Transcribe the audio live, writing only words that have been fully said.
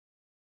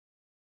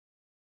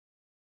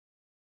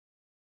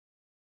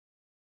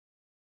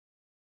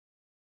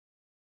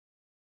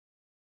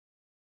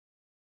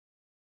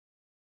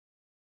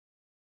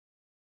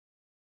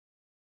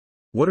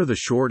What are the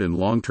short and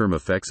long-term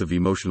effects of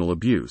emotional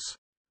abuse?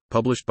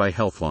 Published by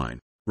Healthline.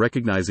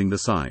 Recognizing the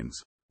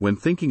signs. When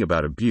thinking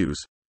about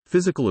abuse,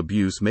 physical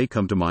abuse may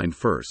come to mind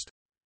first.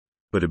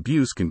 But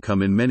abuse can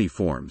come in many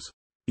forms.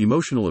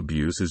 Emotional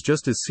abuse is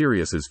just as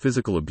serious as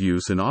physical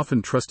abuse, and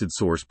often trusted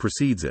source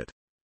precedes it.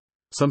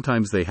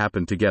 Sometimes they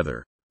happen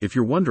together. If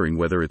you're wondering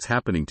whether it's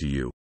happening to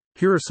you,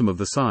 here are some of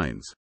the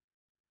signs.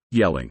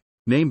 Yelling,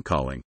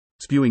 name-calling,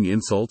 spewing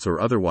insults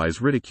or otherwise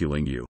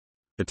ridiculing you,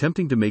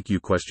 attempting to make you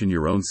question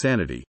your own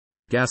sanity,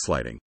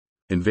 gaslighting,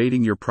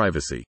 invading your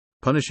privacy,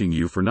 punishing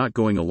you for not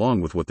going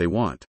along with what they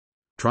want,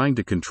 trying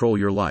to control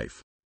your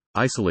life,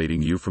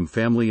 isolating you from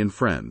family and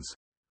friends,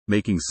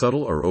 making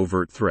subtle or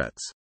overt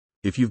threats.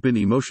 If you've been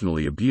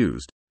emotionally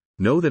abused,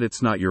 know that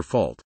it's not your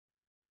fault.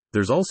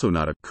 There's also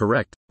not a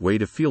correct way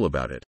to feel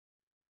about it.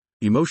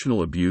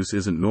 Emotional abuse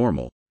isn't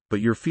normal,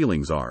 but your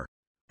feelings are.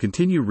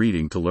 Continue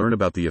reading to learn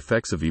about the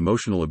effects of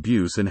emotional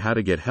abuse and how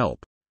to get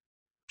help.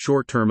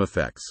 Short-term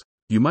effects.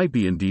 You might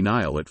be in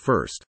denial at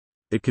first.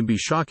 It can be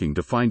shocking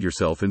to find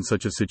yourself in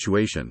such a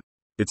situation.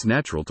 It's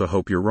natural to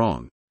hope you're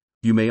wrong.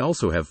 You may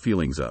also have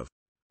feelings of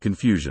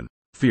confusion,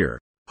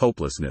 fear,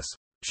 hopelessness,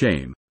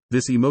 shame.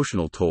 This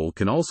emotional toll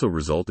can also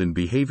result in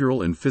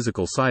behavioral and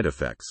physical side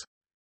effects.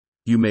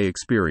 You may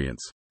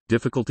experience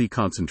difficulty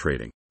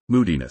concentrating,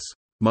 moodiness,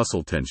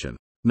 muscle tension,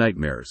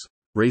 nightmares,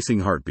 racing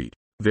heartbeat,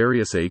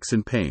 various aches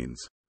and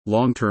pains.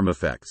 Long-term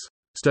effects.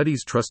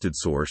 Studies trusted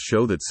source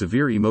show that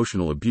severe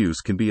emotional abuse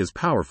can be as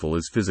powerful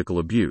as physical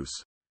abuse.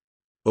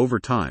 Over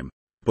time,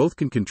 both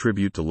can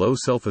contribute to low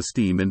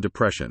self-esteem and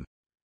depression.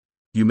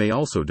 You may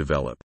also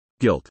develop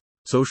guilt,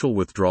 social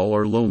withdrawal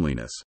or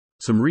loneliness.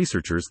 Some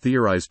researchers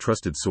theorize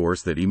trusted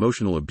source that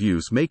emotional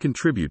abuse may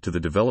contribute to the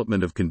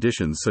development of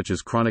conditions such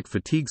as chronic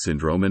fatigue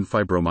syndrome and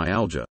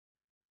fibromyalgia.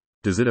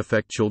 Does it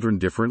affect children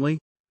differently?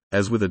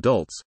 As with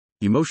adults,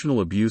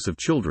 emotional abuse of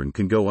children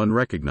can go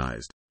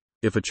unrecognized.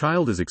 If a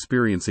child is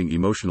experiencing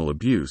emotional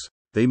abuse,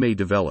 they may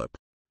develop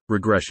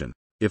regression.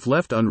 If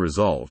left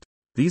unresolved,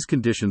 these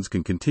conditions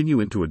can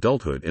continue into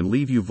adulthood and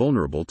leave you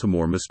vulnerable to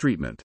more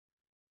mistreatment.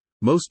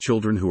 Most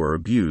children who are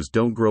abused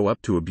don't grow up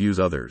to abuse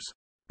others,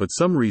 but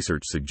some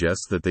research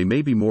suggests that they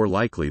may be more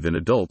likely than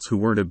adults who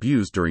weren't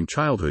abused during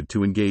childhood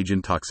to engage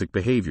in toxic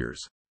behaviors.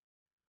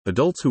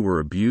 Adults who were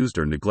abused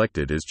or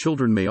neglected as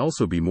children may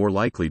also be more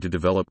likely to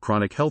develop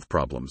chronic health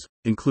problems,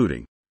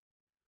 including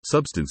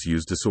substance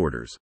use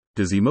disorders.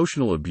 Does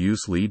emotional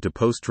abuse lead to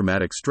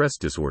post-traumatic stress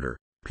disorder,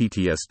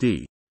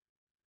 PTSD?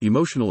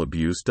 Emotional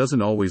abuse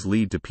doesn't always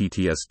lead to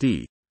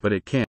PTSD, but it can.